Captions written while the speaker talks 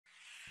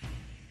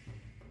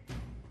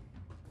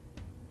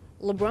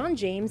LeBron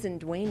James and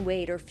Dwyane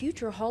Wade are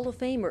future Hall of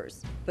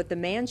Famers, but the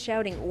man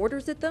shouting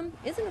orders at them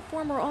isn't a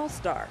former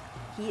All-Star.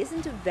 He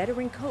isn't a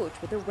veteran coach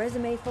with a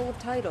resume full of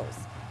titles.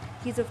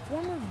 He's a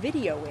former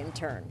video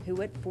intern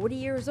who, at 40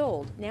 years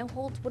old, now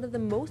holds one of the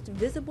most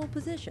visible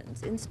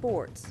positions in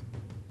sports.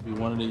 He's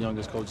one of the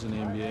youngest coaches in the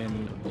NBA,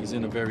 and he's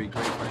in a very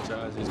great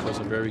franchise. He's coached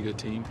a very good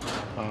team,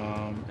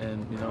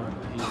 and you know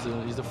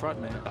he's the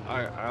front man.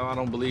 I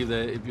don't believe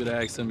that if you'd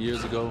asked him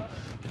years ago,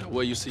 you know,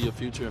 where you see your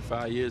future in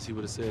 5 years, he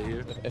would have said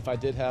here. If I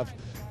did have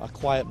a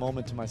quiet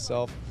moment to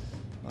myself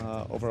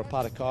over a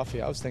pot of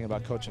coffee, I was thinking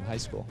about coaching high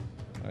school.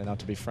 Now,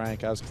 to be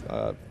frank, I was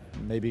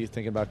maybe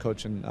thinking about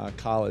coaching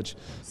college.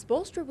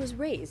 Spoelstra was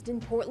raised in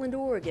Portland,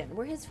 Oregon,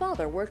 where his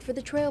father worked for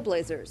the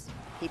Trailblazers.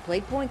 He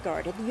played point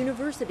guard at the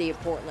University of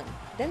Portland,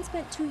 then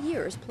spent 2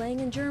 years playing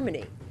in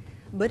Germany.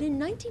 But in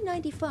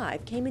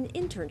 1995 came an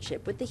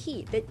internship with the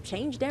Heat that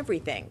changed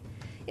everything.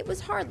 It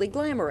was hardly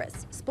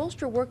glamorous.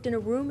 Spoelstra worked in a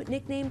room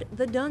nicknamed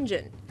The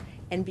Dungeon.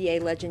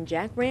 NBA legend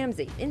Jack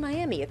Ramsey, in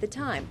Miami at the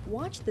time,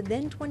 watched the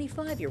then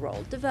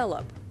 25-year-old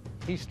develop.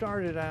 He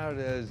started out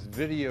as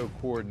video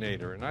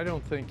coordinator, and I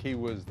don't think he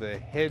was the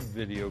head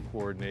video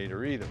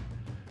coordinator either.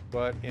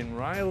 But in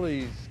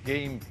Riley's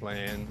game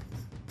plan,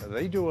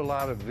 they do a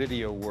lot of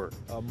video work.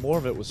 More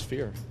of it was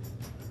fear.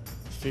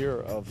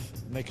 Fear of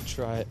making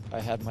sure I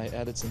had my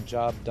edits and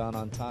job done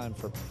on time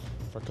for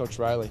Coach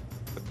Riley.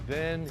 But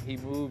then he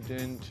moved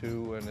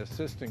into an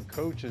assistant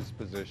coach's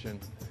position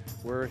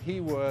where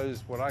he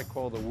was what I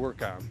call the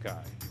workout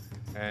guy.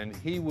 And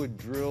he would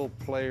drill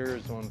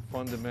players on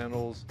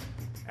fundamentals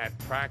at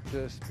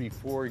practice,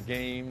 before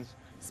games.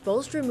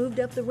 Spoelstra moved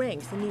up the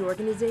ranks in the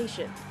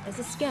organization as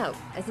a scout,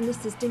 as an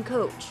assistant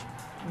coach.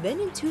 Then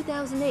in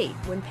 2008,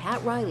 when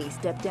Pat Riley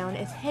stepped down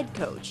as head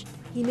coach,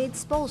 he made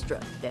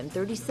Spoelstra, then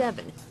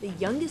 37, the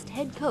youngest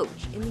head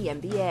coach in the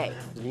NBA.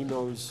 He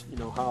knows,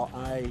 how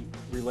I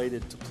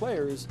related to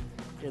players,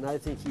 and I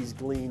think he's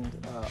gleaned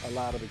a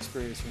lot of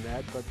experience from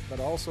that, but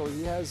also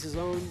he has his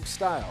own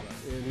style,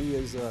 and he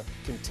is a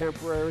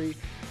contemporary,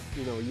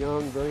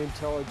 young, very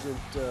intelligent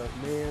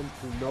man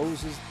who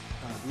knows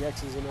the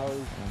X's and O's.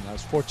 And I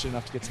was fortunate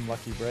enough to get some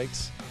lucky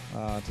breaks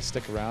to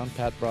stick around.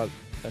 Pat brought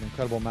an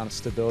incredible amount of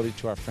stability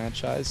to our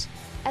franchise.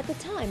 At the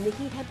time, the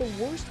Heat had the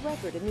worst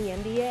record in the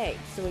NBA,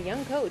 so a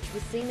young coach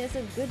was seen as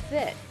a good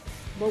fit.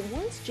 But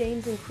once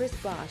James and Chris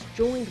Bosh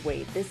joined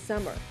Wade this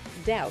summer,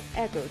 doubt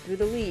echoed through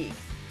the league.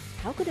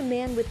 How could a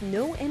man with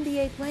no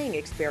NBA playing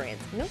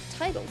experience, no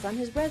titles on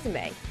his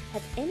resume,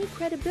 have any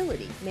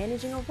credibility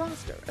managing a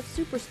roster of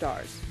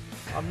superstars?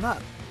 I'm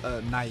not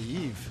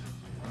naive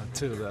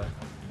to the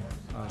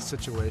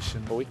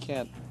situation. But we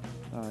can't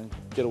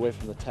get away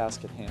from the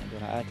task at hand.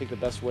 And I think the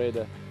best way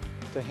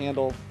to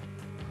handle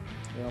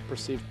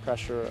perceived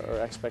pressure or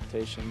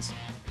expectations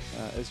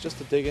is just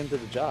to dig into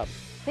the job.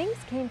 Things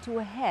came to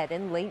a head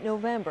in late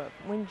November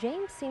when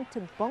James seemed to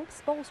bump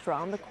Spoelstra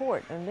on the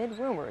court amid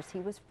rumors he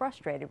was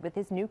frustrated with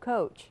his new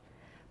coach.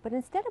 But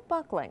instead of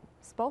buckling,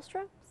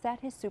 Spoelstra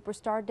sat his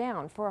superstar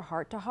down for a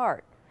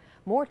heart-to-heart.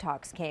 More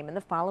talks came in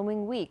the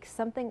following week,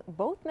 something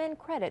both men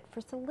credit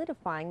for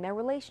solidifying their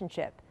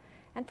relationship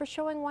and for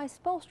showing why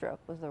Spoelstra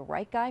was the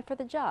right guy for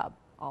the job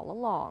all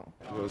along.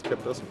 It's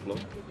kept us afloat,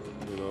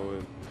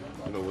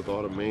 and with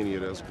all the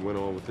mania that's went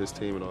on with this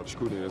team and all the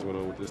scrutiny that's went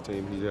on with this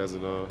team, he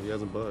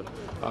hasn't budged.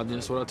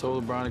 That's what I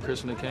told LeBron and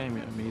Chris when they came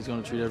here. I mean, he's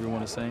going to treat everyone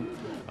the same.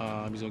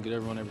 He's going to get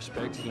everyone their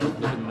respect. He's going to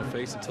look them in the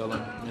face and tell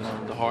them,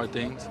 the hard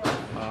things.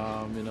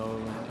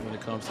 When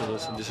it comes to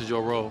this is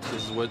your role.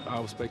 This is what I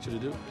expect you to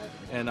do.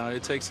 And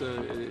it takes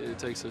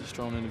a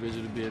strong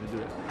individual to be able to do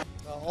that.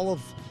 All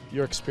of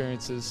your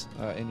experiences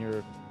in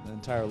your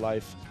entire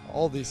life,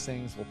 all these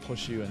things will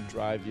push you and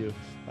drive you.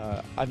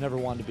 I've never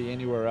wanted to be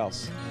anywhere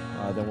else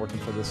than working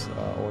for this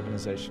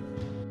organization.